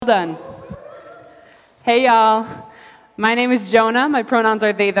Done. Hey y'all, my name is Jonah, my pronouns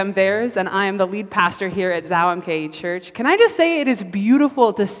are they, them, theirs, and I am the lead pastor here at ZOWMK Church. Can I just say it is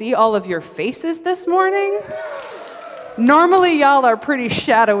beautiful to see all of your faces this morning? Normally y'all are pretty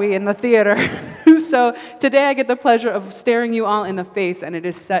shadowy in the theater, so today I get the pleasure of staring you all in the face, and it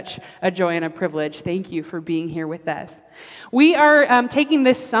is such a joy and a privilege. Thank you for being here with us. We are taking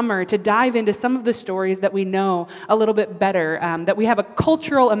this summer to dive into some of the stories that we know a little bit better, that we have a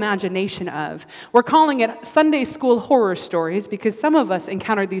cultural imagination of. We're calling it Sunday School Horror Stories because some of us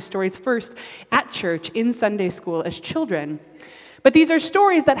encountered these stories first at church in Sunday school as children. But these are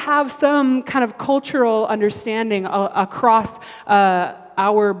stories that have some kind of cultural understanding across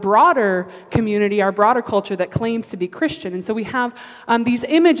our broader community, our broader culture that claims to be Christian. And so we have these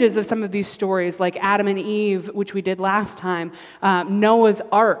images of some of these stories like Adam and Eve, which we did last time, Noah's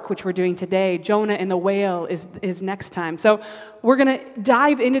Ark, which we're doing today, Jonah and the Whale is next time. So we're going to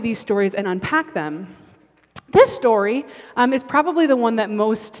dive into these stories and unpack them. This story is probably the one that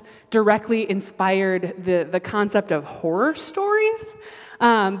most directly inspired the concept of horror stories,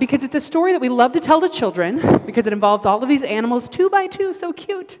 because it's a story that we love to tell to children, because it involves all of these animals, 2 by 2, so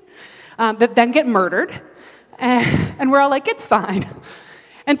cute, that then get murdered, and we're all like, it's fine.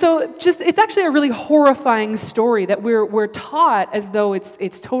 And so it's actually a really horrifying story that we're taught as though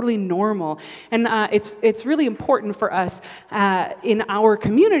it's totally normal. And it's really important for us in our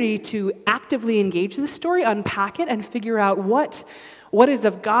community to actively engage this story, unpack it, and figure out what is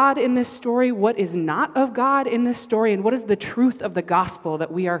of God in this story, what is not of God in this story, and what is the truth of the gospel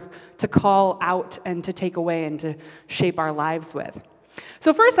that we are to call out and to take away and to shape our lives with.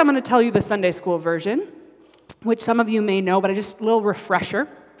 So first I'm going to tell you the Sunday school version, which some of you may know, but just a little refresher.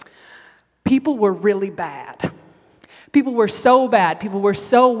 People were really bad. People were so bad. People were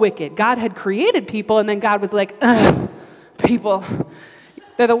so wicked. God had created people, and then God was like, ugh, people,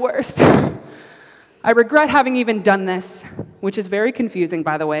 they're the worst. I regret having even done this, which is very confusing,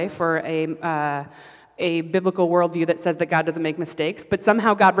 by the way, for a biblical worldview that says that God doesn't make mistakes, but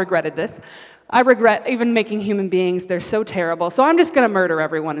somehow God regretted this. I regret even making human beings. They're so terrible, so I'm just going to murder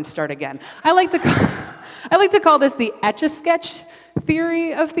everyone and start again. I like to call this the Etch-a-Sketch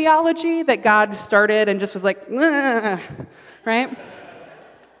theory of theology, that God started and just was like, right?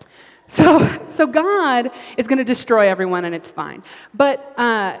 So God is going to destroy everyone, and it's fine. But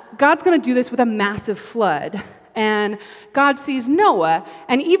God's going to do this with a massive flood. And God sees Noah,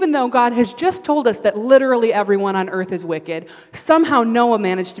 and even though God has just told us that literally everyone on earth is wicked, somehow Noah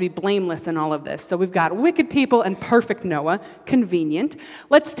managed to be blameless in all of this. So we've got wicked people and perfect Noah. Convenient.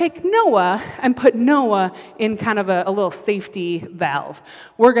 Let's take Noah and put Noah in kind of a little safety valve.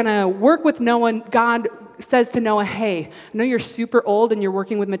 We're going to work with Noah. God says to Noah, hey, I know you're super old and you're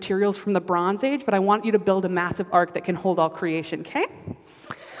working with materials from the Bronze Age, but I want you to build a massive ark that can hold all creation, okay?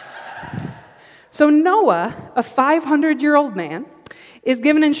 So Noah, a 500-year-old man, is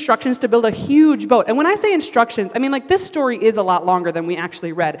given instructions to build a huge boat. And when I say instructions, I mean, like, this story is a lot longer than we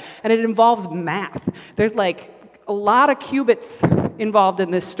actually read, and it involves math. There's like a lot of cubits involved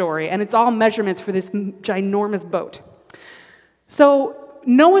in this story, and it's all measurements for this ginormous boat. So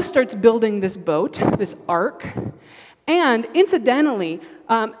Noah starts building this boat, this ark, and incidentally,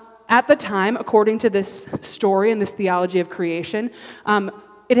 at the time, according to this story and this theology of creation,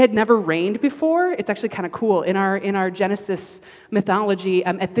 it had never rained before. It's actually kind of cool. In our Genesis mythology,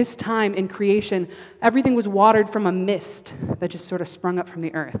 at this time in creation, everything was watered from a mist that just sort of sprung up from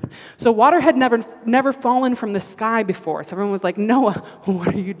the earth. So water had never fallen from the sky before. So everyone was like, Noah,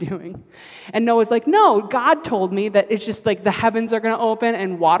 what are you doing? And Noah's like, no, God told me that it's just like the heavens are going to open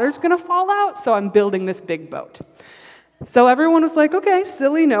and water's going to fall out, so I'm building this big boat. So everyone was like, okay,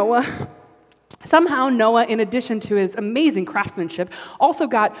 silly Noah. Somehow Noah, in addition to his amazing craftsmanship, also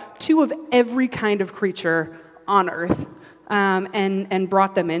got 2 of every kind of creature on earth and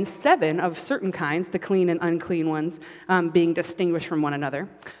brought them in, 7 of certain kinds, the clean and unclean ones, being distinguished from one another.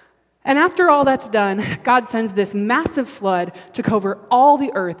 And after all that's done, God sends this massive flood to cover all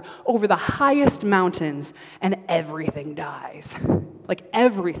the earth over the highest mountains, and everything dies. Like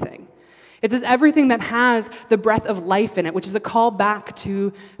everything. It says everything that has the breath of life in it, which is a call back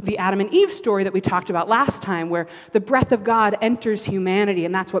to the Adam and Eve story that we talked about last time, where the breath of God enters humanity,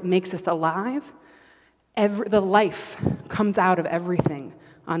 and that's what makes us alive. The life comes out of everything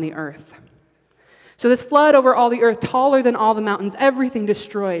on the earth. So this flood over all the earth, taller than all the mountains, everything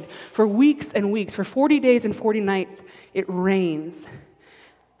destroyed. For weeks and weeks, for 40 days and 40 nights, it rains.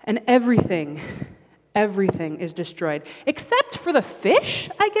 And everything is destroyed. Except for the fish,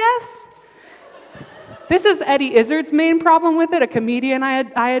 I guess. this is Eddie Izzard's main problem with it, a comedian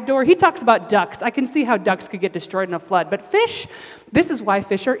I adore. He talks about ducks. I can see how ducks could get destroyed in a flood. But fish, this is why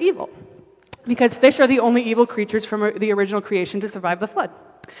fish are evil. Because fish are the only evil creatures from the original creation to survive the flood.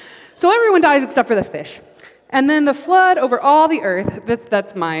 So everyone dies except for the fish. And then the flood over all the earth,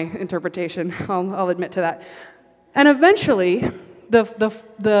 that's my interpretation, I'll admit to that. And eventually,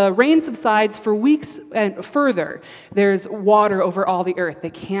 the rain subsides for weeks and further. There's water over all the earth. They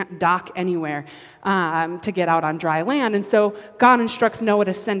can't dock anywhere to get out on dry land. And so God instructs Noah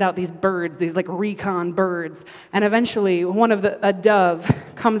to send out these birds, these like recon birds. And eventually, a dove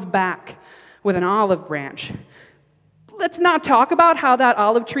comes back with an olive branch. Let's not talk about how that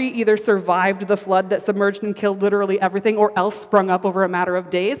olive tree either survived the flood that submerged and killed literally everything or else sprung up over a matter of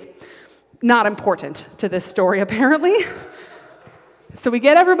days. Not important to this story, apparently. So we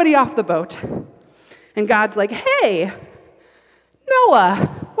get everybody off the boat, and God's like, hey, Noah,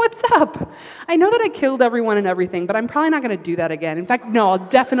 what's up? I know that I killed everyone and everything, but I'm probably not going to do that again. In fact, no, I'll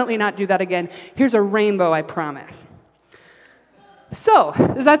definitely not do that again. Here's a rainbow, I promise. So,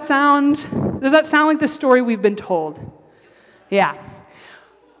 does that sound like the story we've been told? Yeah.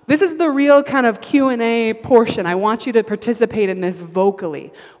 This is the real kind of Q&A portion. I want you to participate in this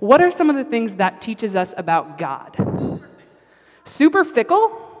vocally. What are some of the things that teaches us about God? Super fickle?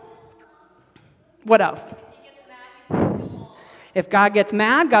 What else? If God gets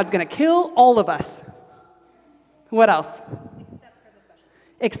mad, God's going to kill all of us. What else?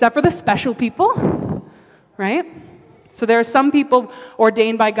 Except for the special people, right? So there are some people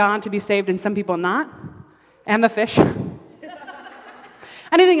ordained by God to be saved and some people not. And the fish.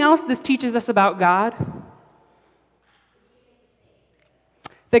 Anything else this teaches us about God?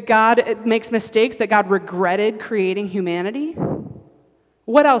 That God makes mistakes, that God regretted creating humanity?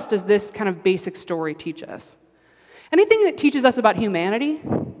 What else does this kind of basic story teach us? Anything that teaches us about humanity?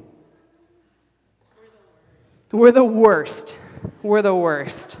 We're the worst. We're the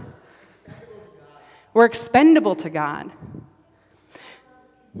worst. We're expendable to God.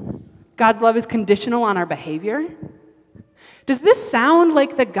 God's love is conditional on our behavior. Does this sound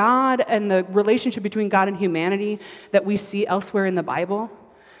like the God and the relationship between God and humanity that we see elsewhere in the Bible?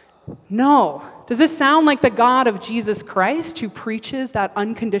 No. Does this sound like the God of Jesus Christ who preaches that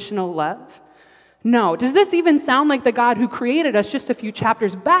unconditional love? No. Does this even sound like the God who created us just a few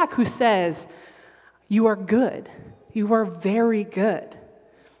chapters back who says, you are good. You are very good.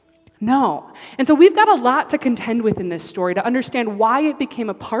 No. And so we've got a lot to contend with in this story to understand why it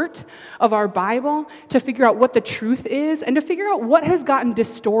became a part of our Bible, to figure out what the truth is, and to figure out what has gotten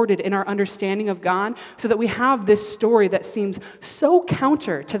distorted in our understanding of God so that we have this story that seems so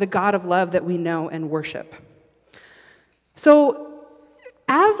counter to the God of love that we know and worship. So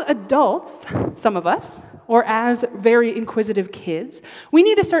as adults, some of us, or as very inquisitive kids, we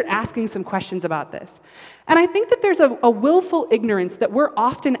need to start asking some questions about this. And I think that there's a willful ignorance that we're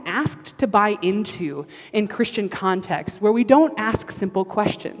often asked to buy into in Christian contexts, where we don't ask simple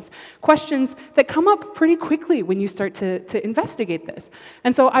questions that come up pretty quickly when you start to investigate this.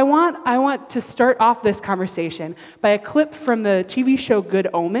 And so I want to start off this conversation by a clip from the TV show Good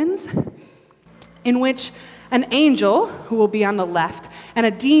Omens, in which an angel, who will be on the left, and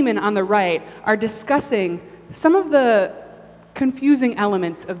a demon on the right are discussing some of the confusing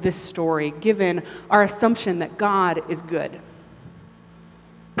elements of this story, given our assumption that God is good.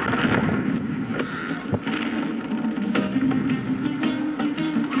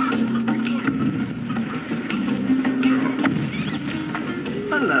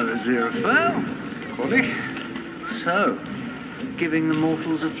 Hello, Aziraphale. Collie. So, giving the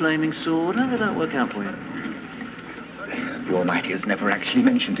mortals a flaming sword, how did that work out for you? The Almighty has never actually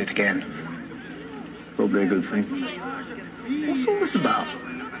mentioned it again. Probably a good thing. What's all this about?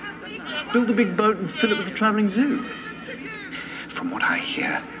 Build a big boat and fill it with a travelling zoo? From what I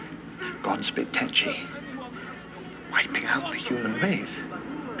hear, God's a bit tetchy. Wiping out the human race.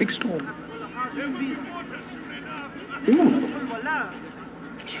 Big storm. All of them?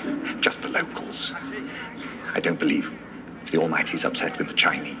 Just the locals. I don't believe the Almighty's upset with the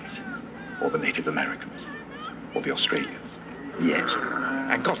Chinese, or the Native Americans, or the Australians. Yes.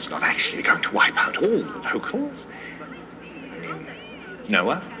 And God's not actually going to wipe out all the locals. I mean,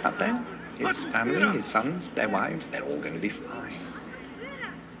 Noah up there, his family, his sons, their wives, they're all going to be fine.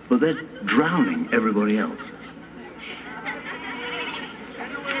 But they're drowning everybody else.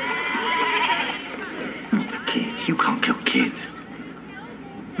 Not the kids. You can't kill kids.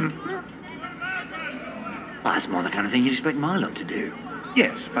 Well, that's more the kind of thing you'd expect my lot to do.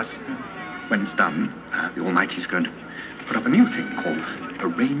 Yes, but when it's done, the Almighty's going to put up a new thing called a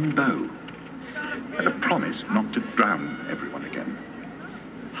rainbow, as a promise not to drown everyone again.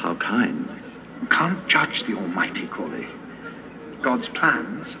 How kind. You can't judge the Almighty, Crawley. God's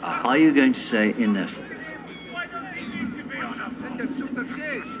plans are... Are you going to say ineffable?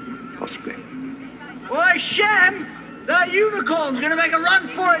 Possibly. Oi, Shem! That unicorn's gonna make a run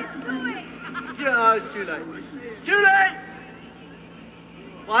for it! Oh, it's too late. It's too late!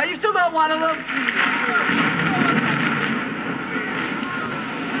 Why, you still got one of them?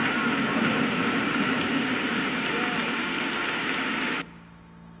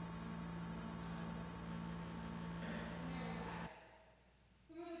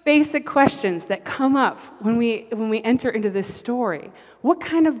 Basic questions that come up when we enter into this story. What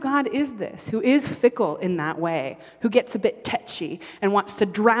kind of God is this, who is fickle in that way, who gets a bit tetchy and wants to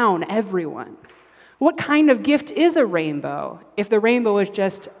drown everyone? What kind of gift is a rainbow if the rainbow is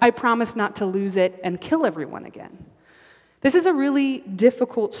just, I promise not to lose it and kill everyone again? This is a really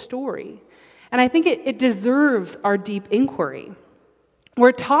difficult story, and I think it deserves our deep inquiry.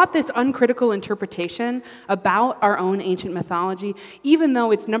 We're taught this uncritical interpretation about our own ancient mythology, even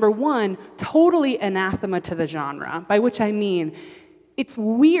though it's, number one, totally anathema to the genre, by which I mean it's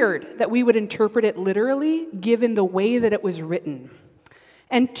weird that we would interpret it literally given the way that it was written.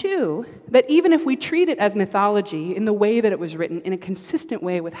 And two, that even if we treat it as mythology in the way that it was written, in a consistent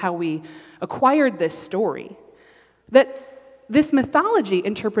way with how we acquired this story, that this mythology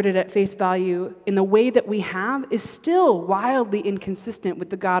interpreted at face value in the way that we have is still wildly inconsistent with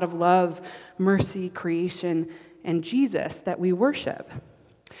the God of love, mercy, creation, and Jesus that we worship.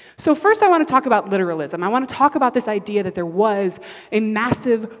 So first I want to talk about literalism. I want to talk about this idea that there was a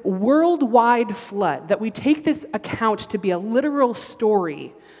massive worldwide flood, that we take this account to be a literal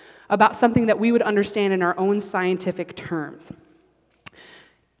story about something that we would understand in our own scientific terms.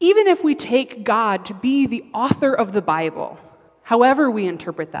 Even if we take God to be the author of the Bible, however we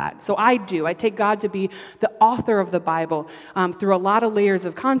interpret that. So I take God to be the author of the Bible through a lot of layers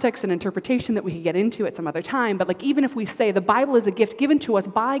of context and interpretation that we could get into at some other time. But even if we say the Bible is a gift given to us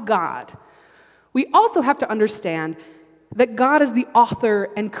by God, we also have to understand that God is the author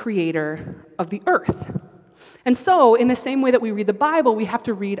and creator of the earth. And so, in the same way that we read the Bible, we have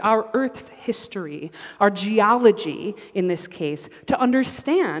to read our Earth's history, our geology in this case, to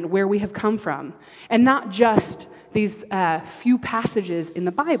understand where we have come from, and not just these few passages in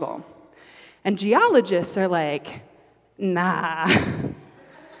the Bible. And geologists are like, nah.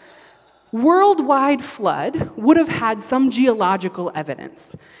 Worldwide flood would have had some geological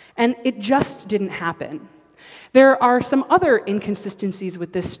evidence, and it just didn't happen. There are some other inconsistencies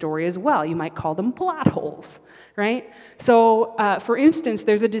with this story as well. You might call them plot holes, right? So, for instance,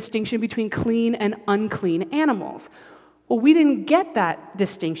 there's a distinction between clean and unclean animals. Well, we didn't get that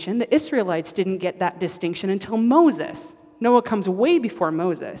distinction. The Israelites didn't get that distinction until Moses. Noah comes way before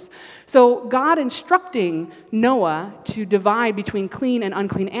Moses. So God instructing Noah to divide between clean and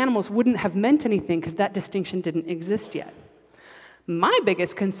unclean animals wouldn't have meant anything because that distinction didn't exist yet. My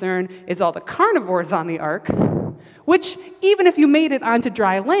biggest concern is all the carnivores on the ark, which even if you made it onto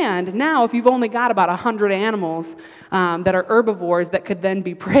dry land, now if you've only got about 100 animals that are herbivores that could then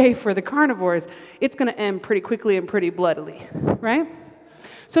be prey for the carnivores, it's going to end pretty quickly and pretty bloodily, right?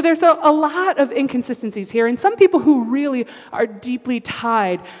 So there's a lot of inconsistencies here, and some people who really are deeply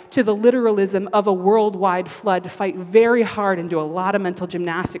tied to the literalism of a worldwide flood fight very hard and do a lot of mental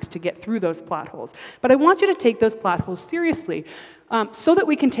gymnastics to get through those plot holes. But I want you to take those plot holes seriously so that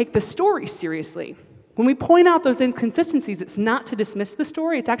we can take the story seriously. When we point out those inconsistencies, it's not to dismiss the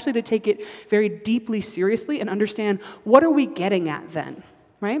story, it's actually to take it very deeply seriously and understand what are we getting at then,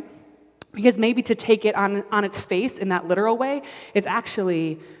 right? Because maybe to take it on its face in that literal way is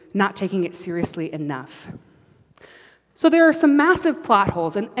actually not taking it seriously enough. So there are some massive plot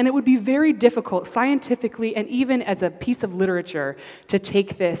holes, and it would be very difficult scientifically and even as a piece of literature to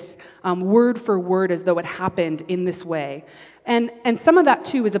take this word for word as though it happened in this way. And some of that,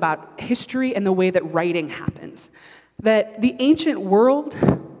 too, is about history and the way that writing happens. That the ancient world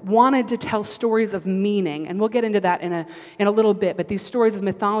wanted to tell stories of meaning, and we'll get into that in a little bit, but these stories of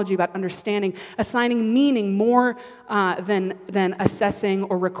mythology about understanding, assigning meaning more than assessing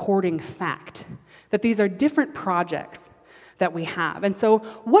or recording fact. That these are different projects that we have. And so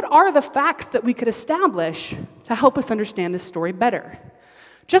what are the facts that we could establish to help us understand this story better?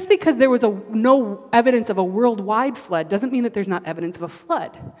 Just because there was no evidence of a worldwide flood doesn't mean that there's not evidence of a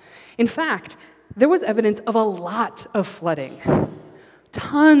flood. In fact, there was evidence of a lot of flooding.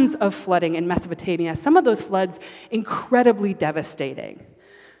 Tons of flooding in Mesopotamia. Some of those floods incredibly devastating.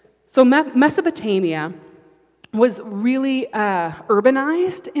 So Mesopotamia was really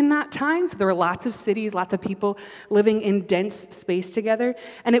urbanized in that time. So there were lots of cities, lots of people living in dense space together,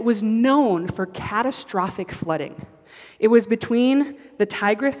 and it was known for catastrophic flooding. It was between the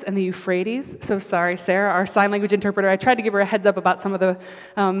Tigris and the Euphrates. So sorry, Sarah, our sign language interpreter. I tried to give her a heads up about some of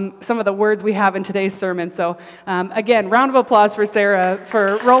the words we have in today's sermon. So again, round of applause for Sarah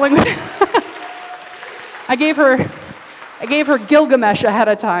for rolling with it. I gave her Gilgamesh ahead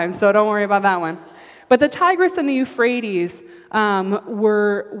of time, so don't worry about that one. But the Tigris and the Euphrates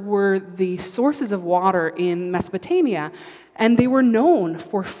were the sources of water in Mesopotamia, and they were known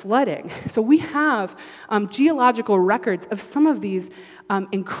for flooding. So we have geological records of some of these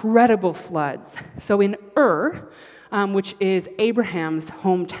incredible floods. So in Ur, which is Abraham's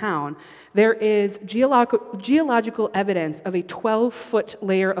hometown, there is geological evidence of a 12-foot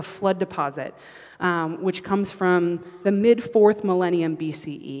layer of flood deposit, which comes from the mid-4th millennium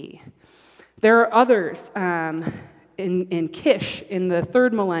BCE. There are others in Kish in the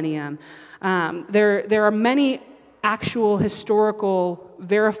 3rd millennium. There are many actual historical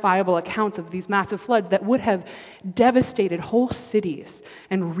verifiable accounts of these massive floods that would have devastated whole cities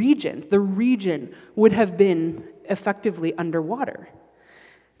and regions. The region would have been effectively underwater.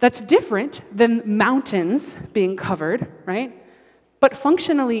 That's different than mountains being covered, right? But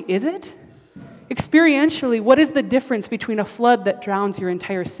functionally, is it? Experientially, what is the difference between a flood that drowns your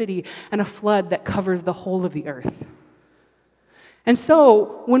entire city and a flood that covers the whole of the earth? And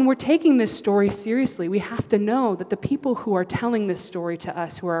so, when we're taking this story seriously, we have to know that the people who are telling this story to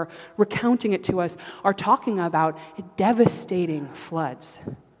us, who are recounting it to us, are talking about devastating floods.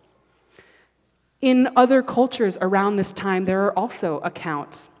 In other cultures around this time, there are also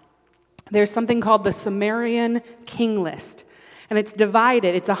accounts. There's something called the Sumerian king list. And it's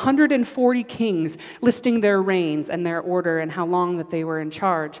divided. It's 140 kings listing their reigns and their order and how long that they were in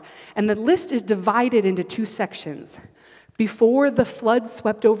charge. And the list is divided into 2 sections. Before the flood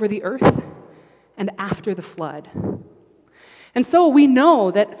swept over the earth and after the flood. And so we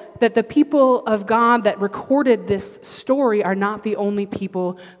know that the people of God that recorded this story are not the only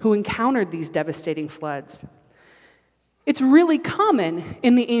people who encountered these devastating floods. It's really common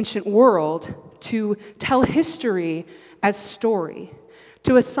in the ancient world to tell history as story,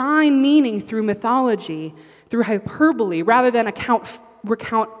 to assign meaning through mythology, through hyperbole, rather than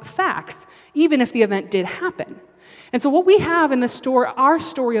recount facts, even if the event did happen. And so what we have in the story, our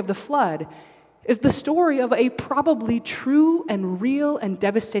story of the flood, is the story of a probably true and real and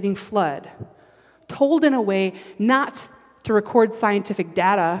devastating flood, told in a way not to record scientific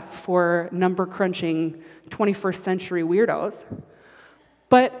data for number-crunching 21st century weirdos,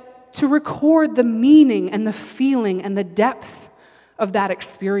 but to record the meaning and the feeling and the depth of that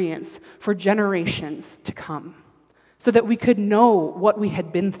experience for generations to come, so that we could know what we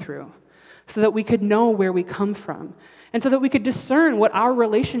had been through, so that we could know where we come from, and so that we could discern what our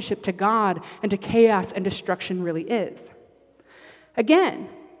relationship to God and to chaos and destruction really is. Again,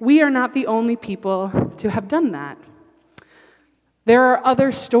 we are not the only people to have done that. There are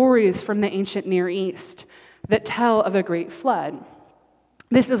other stories from the ancient Near East that tell of a great flood.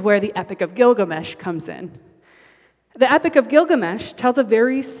 This is where the Epic of Gilgamesh comes in. The Epic of Gilgamesh tells a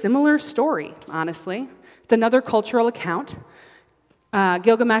very similar story, honestly. It's another cultural account.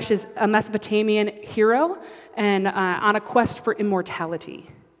 Gilgamesh is a Mesopotamian hero and on a quest for immortality.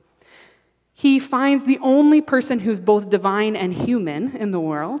 He finds the only person who's both divine and human in the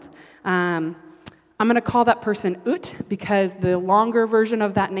world. I'm going to call that person Ut, because the longer version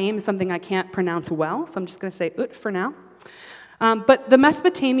of that name is something I can't pronounce well, so I'm just going to say Ut for now. But the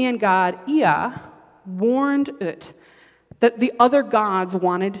Mesopotamian god Ea warned Ut that the other gods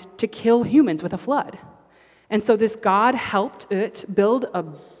wanted to kill humans with a flood. And so this god helped Ut build a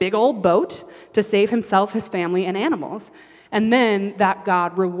big old boat to save himself, his family, and animals. And then that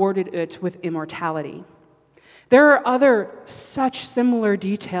god rewarded Ut with immortality. There are other such similar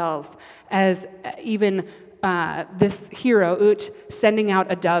details as even this hero, Ut, sending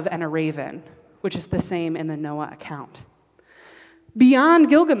out a dove and a raven, which is the same in the Noah account. Beyond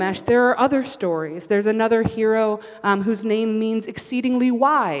Gilgamesh, there are other stories. There's another hero whose name means exceedingly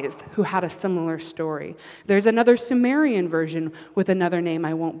wise, who had a similar story. There's another Sumerian version with another name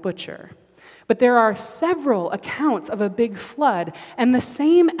I won't butcher. But there are several accounts of a big flood and the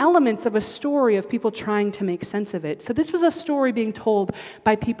same elements of a story of people trying to make sense of it. So this was a story being told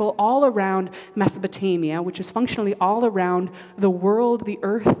by people all around Mesopotamia, which is functionally all around the world, the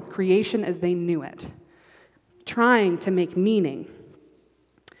earth, creation as they knew it, trying to make meaning.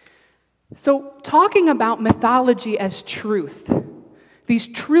 So talking about mythology as truth, these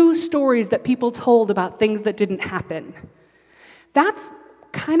true stories that people told about things that didn't happen, that's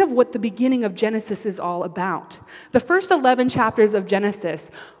kind of what the beginning of Genesis is all about. The first 11 chapters of Genesis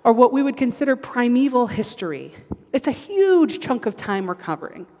are what we would consider primeval history. It's a huge chunk of time we're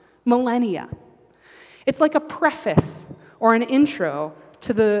covering, millennia. It's like a preface or an intro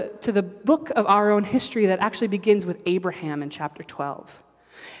to the book of our own history that actually begins with Abraham in chapter 12.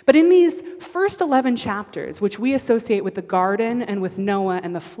 But in these first 11 chapters, which we associate with the garden and with Noah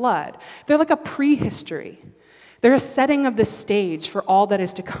and the flood, they're like a prehistory. They're a setting of the stage for all that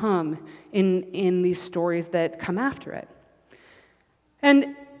is to come in these stories that come after it.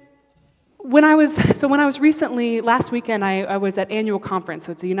 And when I was recently, last weekend, I was at annual conference.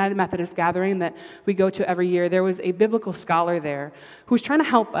 So it's a United Methodist gathering that we go to every year. There was a biblical scholar there who was trying to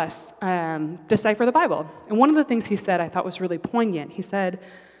help us decipher the Bible. And one of the things he said I thought was really poignant. He said,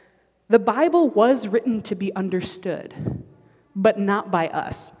 "The Bible was written to be understood, but not by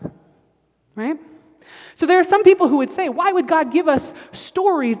us." Right? So there are some people who would say, why would God give us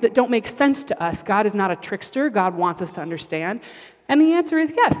stories that don't make sense to us? God is not a trickster. God wants us to understand. And the answer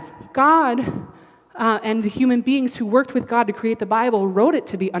is yes. God and the human beings who worked with God to create the Bible wrote it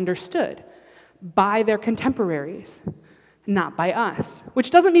to be understood by their contemporaries, not by us. Which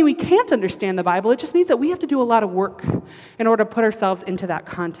doesn't mean we can't understand the Bible. It just means that we have to do a lot of work in order to put ourselves into that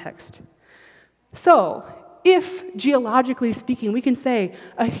context. So, if, geologically speaking, we can say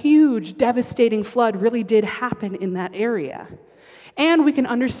a huge, devastating flood really did happen in that area, and we can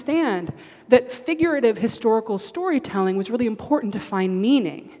understand that figurative historical storytelling was really important to find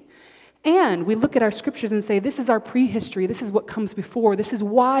meaning, and we look at our scriptures and say, this is our prehistory, this is what comes before, this is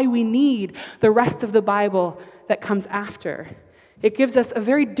why we need the rest of the Bible that comes after. It gives us a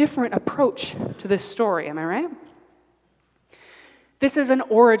very different approach to this story, am I right? This is an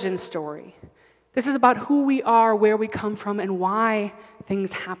origin story. This is about who we are, where we come from, and why things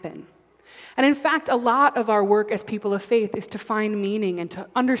happen. And in fact, a lot of our work as people of faith is to find meaning and to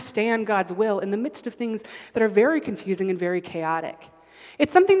understand God's will in the midst of things that are very confusing and very chaotic.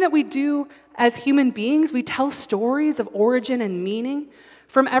 It's something that we do as human beings. We tell stories of origin and meaning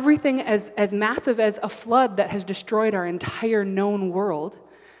from everything as massive as a flood that has destroyed our entire known world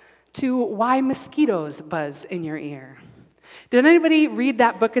to why mosquitoes buzz in your ear. Did anybody read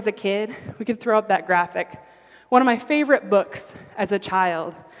that book as a kid? We can throw up that graphic. One of my favorite books as a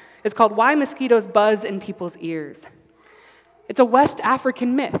child is called Why Mosquitoes Buzz in People's Ears. It's a West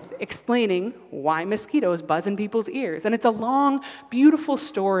African myth explaining why mosquitoes buzz in people's ears. And it's a long, beautiful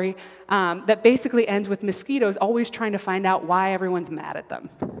story that basically ends with mosquitoes always trying to find out why everyone's mad at them.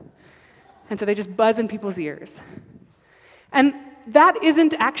 And so they just buzz in people's ears. And that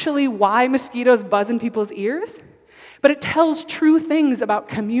isn't actually why mosquitoes buzz in people's ears, but it tells true things about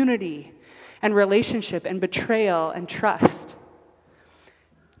community and relationship and betrayal and trust.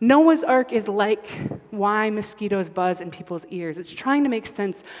 Noah's Ark is like why mosquitoes buzz in people's ears. It's trying to make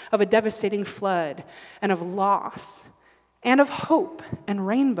sense of a devastating flood and of loss and of hope and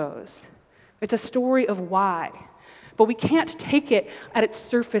rainbows. It's a story of why. But we can't take it at its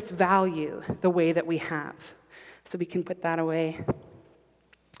surface value the way that we have. So we can put that away.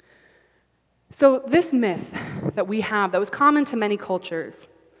 So this myth that we have, that was common to many cultures,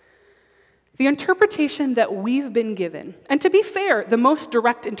 the interpretation that we've been given, and to be fair, the most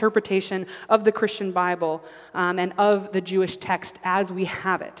direct interpretation of the Christian Bible and of the Jewish text as we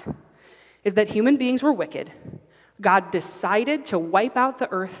have it, is that human beings were wicked. God decided to wipe out the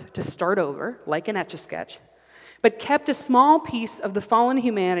earth to start over, like an Etch-a-Sketch, but kept a small piece of the fallen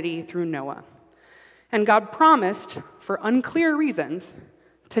humanity through Noah. And God promised, for unclear reasons,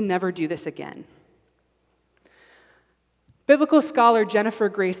 to never do this again. Biblical scholar Jennifer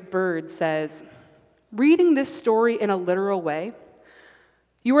Grace Bird says, reading this story in a literal way,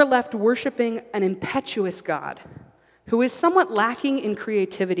 you are left worshiping an impetuous God who is somewhat lacking in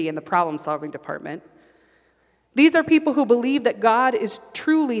creativity in the problem-solving department. These are people who believe that God is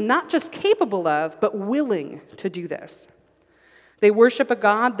truly not just capable of, but willing to do this. They worship a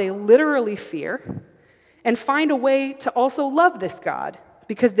God they literally fear and find a way to also love this God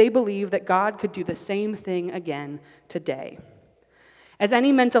because they believe that God could do the same thing again today. As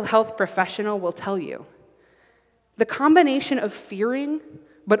any mental health professional will tell you, the combination of fearing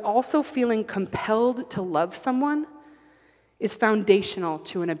but also feeling compelled to love someone is foundational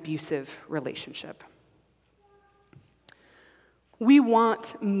to an abusive relationship. We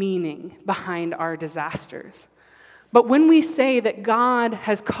want meaning behind our disasters. But when we say that God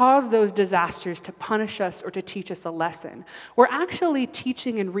has caused those disasters to punish us or to teach us a lesson, we're actually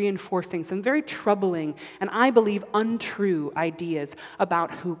teaching and reinforcing some very troubling and, I believe, untrue ideas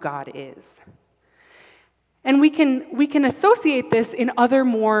about who God is. And we can associate this in other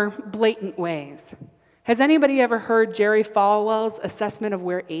more blatant ways. Has anybody ever heard Jerry Falwell's assessment of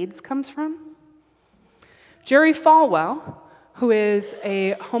where AIDS comes from? Jerry Falwell, who is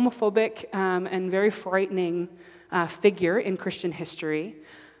a homophobic and very frightening figure in Christian history,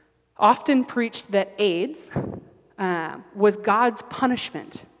 often preached that AIDS was God's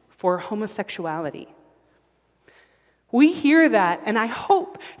punishment for homosexuality. We hear that, and I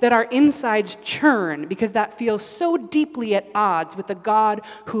hope that our insides churn because that feels so deeply at odds with the God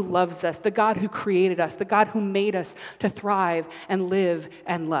who loves us, the God who created us, the God who made us to thrive and live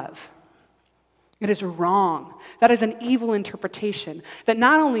and love. It is wrong. That is an evil interpretation that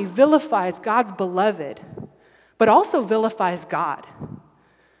not only vilifies God's beloved, but also vilifies God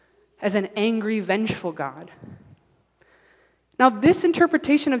as an angry, vengeful God. Now, this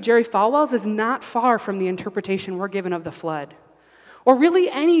interpretation of Jerry Falwell's is not far from the interpretation we're given of the flood, or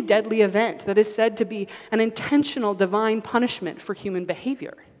really any deadly event that is said to be an intentional divine punishment for human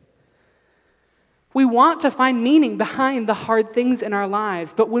behavior. We want to find meaning behind the hard things in our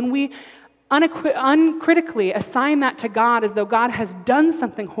lives, but when we uncritically assign that to God as though God has done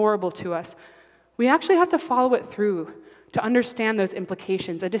something horrible to us, we actually have to follow it through to understand those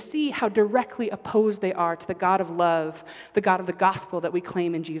implications and to see how directly opposed they are to the God of love, the God of the gospel that we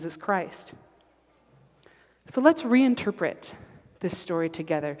claim in Jesus Christ. So let's reinterpret this story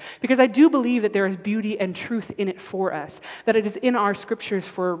together, because I do believe that there is beauty and truth in it for us, that it is in our scriptures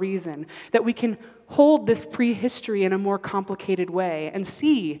for a reason, that we can hold this prehistory in a more complicated way and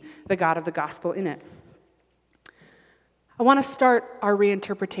see the God of the gospel in it. I want to start our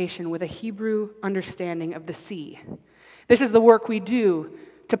reinterpretation with a Hebrew understanding of the sea. This is the work we do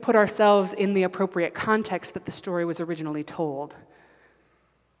to put ourselves in the appropriate context that the story was originally told.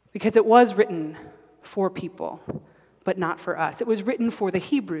 Because it was written for people, but not for us. It was written for the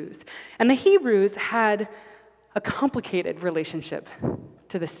Hebrews. And the Hebrews had a complicated relationship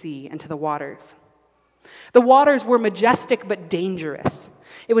to the sea and to the waters. The waters were majestic but dangerous.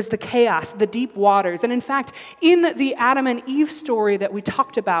 It was the chaos, the deep waters. And in fact, in the Adam and Eve story that we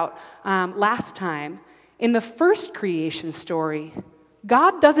talked about last time, in the first creation story,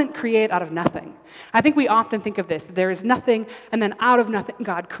 God doesn't create out of nothing. I think we often think of this, that there is nothing, and then out of nothing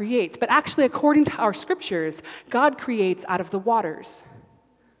God creates. But actually, according to our scriptures, God creates out of the waters,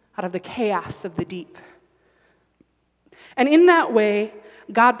 out of the chaos of the deep. And in that way,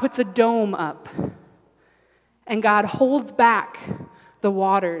 God puts a dome up, and God holds back the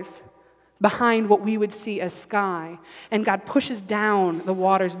waters behind what we would see as sky, and God pushes down the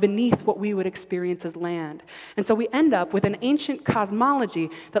waters beneath what we would experience as land. And so we end up with an ancient cosmology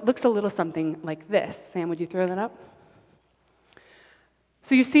that looks a little something like this. Sam, would you throw that up?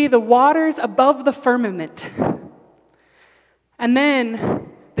 So you see the waters above the firmament, and then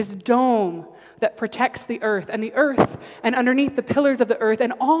this dome that protects the earth, and underneath the pillars of the earth,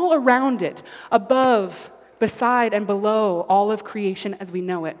 and all around it, above, beside, and below all of creation as we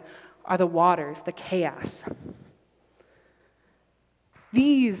know it, are the waters, the chaos.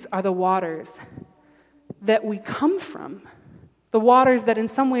 These are the waters that we come from, the waters that in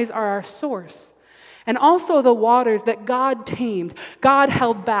some ways are our source, and also the waters that God tamed, God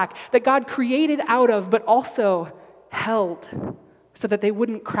held back, that God created out of, but also held so that they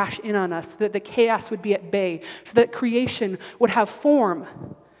wouldn't crash in on us, so that the chaos would be at bay, so that creation would have form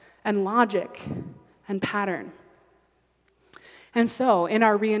and logic and pattern. And so, in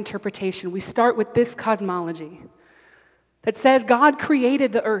our reinterpretation, we start with this cosmology that says God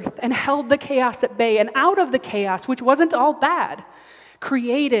created the earth and held the chaos at bay, and out of the chaos, which wasn't all bad,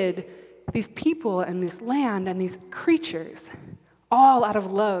 created these people and this land and these creatures, all out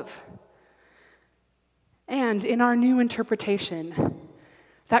of love. And in our new interpretation,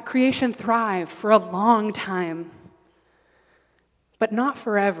 that creation thrived for a long time, but not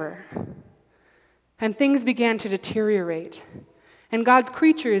forever. And things began to deteriorate. And God's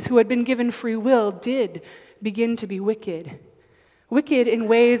creatures who had been given free will did begin to be wicked. Wicked in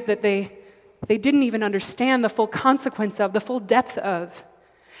ways that they didn't even understand the full consequence of, the full depth of.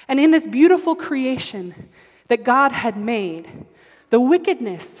 And in this beautiful creation that God had made, the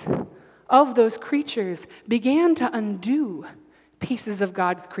wickedness of those creatures began to undo pieces of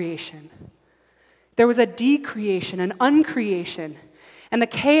God's creation. There was a decreation, an uncreation, and the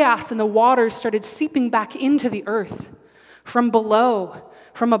chaos and the waters started seeping back into the earth. From below,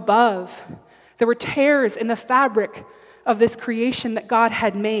 from above. There were tears in the fabric of this creation that God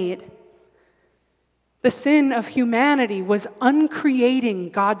had made. The sin of humanity was uncreating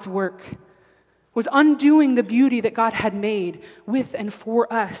God's work, was undoing the beauty that God had made with and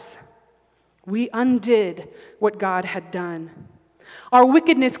for us. We undid what God had done. Our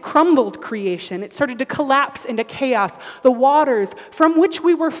wickedness crumbled creation. It started to collapse into chaos. The waters from which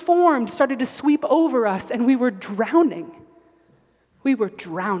we were formed started to sweep over us, and we were drowning. We were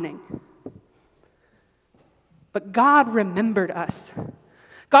drowning. But God remembered us.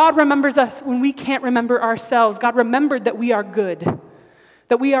 God remembers us when we can't remember ourselves. God remembered that we are good,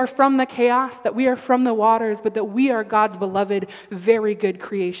 that we are from the chaos, that we are from the waters, but that we are God's beloved, very good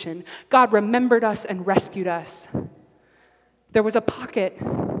creation. God remembered us and rescued us. There was a pocket.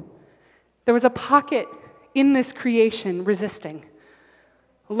 There was a pocket in this creation resisting,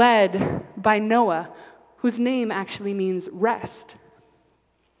 led by Noah, whose name actually means rest.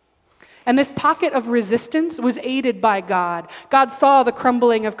 And this pocket of resistance was aided by God. God saw the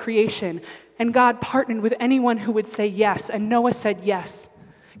crumbling of creation, and God partnered with anyone who would say yes, and Noah said yes.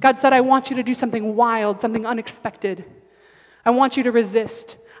 God said, I want you to do something wild, something unexpected. I want you to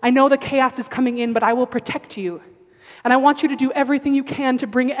resist. I know the chaos is coming in, but I will protect you. And I want you to do everything you can to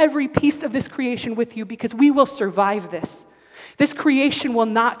bring every piece of this creation with you, because we will survive this. This creation will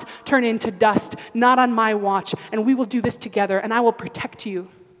not turn into dust, not on my watch, and we will do this together, and I will protect you.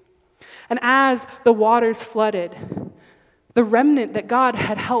 And as the waters flooded, the remnant that God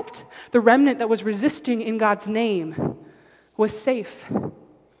had helped, the remnant that was resisting in God's name, was safe.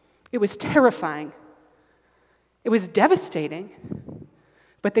 It was terrifying. It was devastating.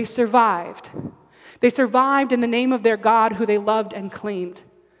 But they survived. They survived in the name of their God who they loved and claimed.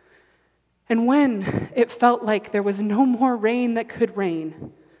 And when it felt like there was no more rain that could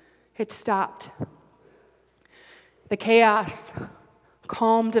rain, it stopped. The chaos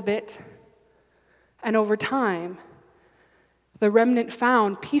calmed a bit. And over time, the remnant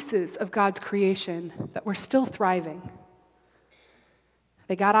found pieces of God's creation that were still thriving.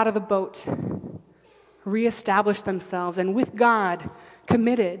 They got out of the boat, reestablished themselves, and with God,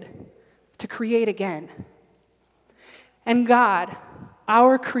 committed to create again. And God,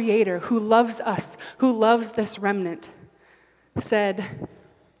 our Creator, who loves us, who loves this remnant, said,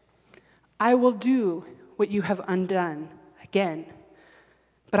 I will do what you have undone again,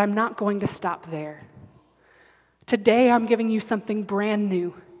 but I'm not going to stop there. Today I'm giving you something brand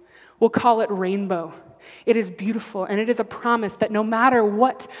new. We'll call it rainbow. It is beautiful, and it is a promise that no matter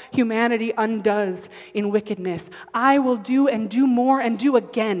what humanity undoes in wickedness, I will do and do more and do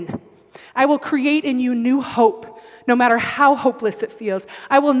again. I will create in you new hope, no matter how hopeless it feels.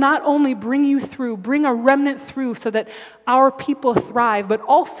 I will not only bring you through, bring a remnant through so that our people thrive, but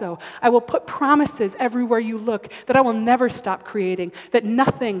also I will put promises everywhere you look that I will never stop creating, that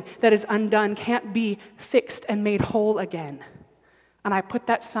nothing that is undone can't be fixed and made whole again. And I put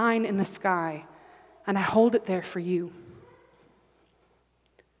that sign in the sky, and I hold it there for you.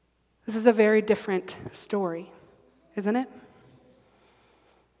 This is a very different story, isn't it?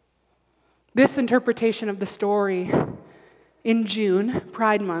 This interpretation of the story in June,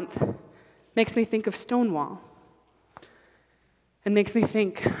 Pride Month, makes me think of Stonewall and makes me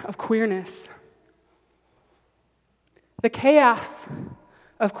think of queerness. The chaos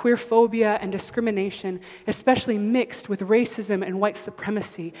of queerphobia and discrimination, especially mixed with racism and white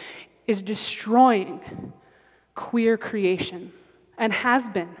supremacy, is destroying queer creation and has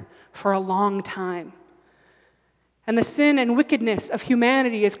been for a long time. And the sin and wickedness of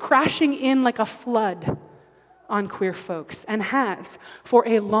humanity is crashing in like a flood on queer folks, and has for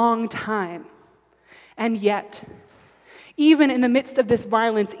a long time. And yet, even in the midst of this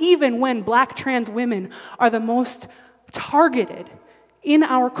violence, even when Black trans women are the most targeted in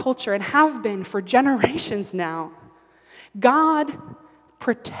our culture and have been for generations now, God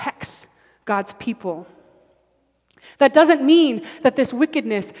protects God's people. That doesn't mean that this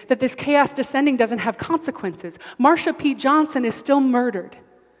wickedness, that this chaos descending doesn't have consequences. Marsha P. Johnson is still murdered.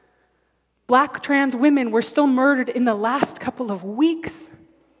 Black trans women were still murdered in the last couple of weeks.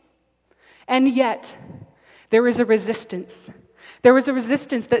 And yet, there is a resistance. There is a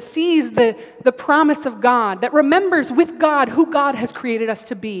resistance that sees the promise of God, that remembers with God who God has created us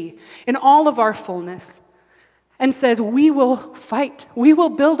to be in all of our fullness, and says, we will fight. We will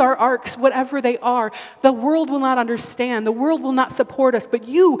build our arcs, whatever they are. The world will not understand. The world will not support us, but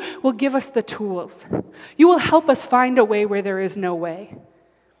you will give us the tools. You will help us find a way where there is no way.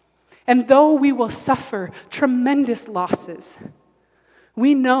 And though we will suffer tremendous losses,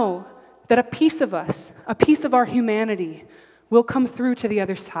 we know that a piece of us, a piece of our humanity, will come through to the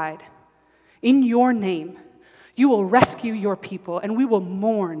other side. In your name, you will rescue your people, and we will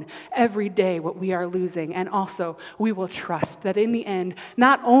mourn every day what we are losing. And also, we will trust that in the end,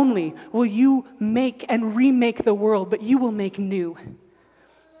 not only will you make and remake the world, but you will make new.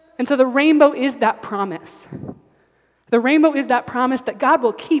 And so the rainbow is that promise The rainbow is that promise that God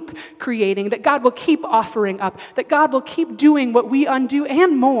will keep creating, that God will keep offering up, that God will keep doing what we undo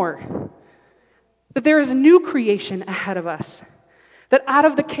and more. That there is new creation ahead of us. That out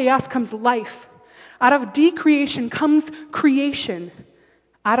of the chaos comes life. Out of decreation comes creation.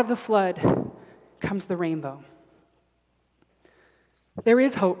 Out of the flood comes the rainbow. There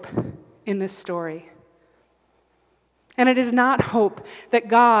is hope in this story. And it is not hope that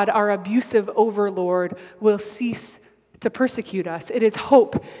God, our abusive overlord, will cease to persecute us. It is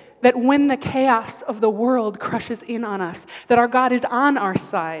hope that when the chaos of the world crushes in on us, that our God is on our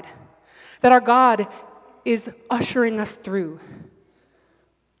side, that our God is ushering us through,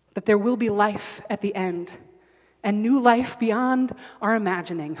 that there will be life at the end, and new life beyond our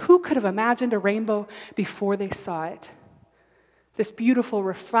imagining. Who could have imagined a rainbow before they saw it? This beautiful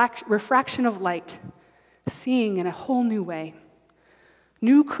refraction of light, seeing in a whole new way.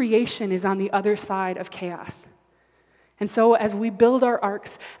 New creation is on the other side of chaos. And so as we build our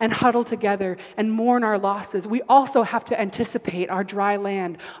arks and huddle together and mourn our losses, we also have to anticipate our dry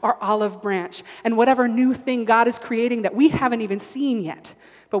land, our olive branch, and whatever new thing God is creating that we haven't even seen yet,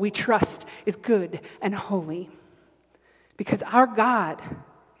 but we trust is good and holy. Because our God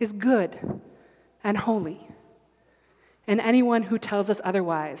is good and holy. And anyone who tells us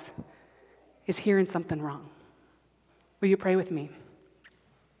otherwise is hearing something wrong. Will you pray with me?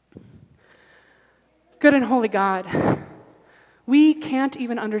 Good and holy God, we can't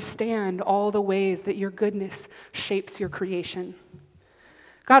even understand all the ways that your goodness shapes your creation.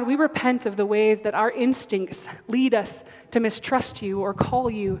 God, we repent of the ways that our instincts lead us to mistrust you or call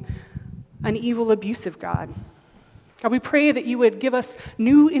you an evil, abusive God. God, we pray that you would give us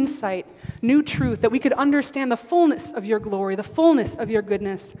new insight, new truth, that we could understand the fullness of your glory, the fullness of your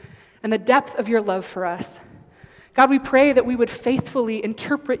goodness, and the depth of your love for us. God, we pray that we would faithfully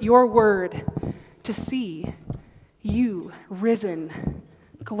interpret your word to see you risen,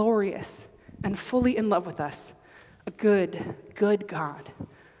 glorious, and fully in love with us, a good, good God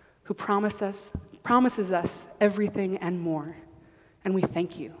who promises us everything and more. And we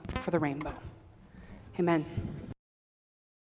thank you for the rainbow. Amen.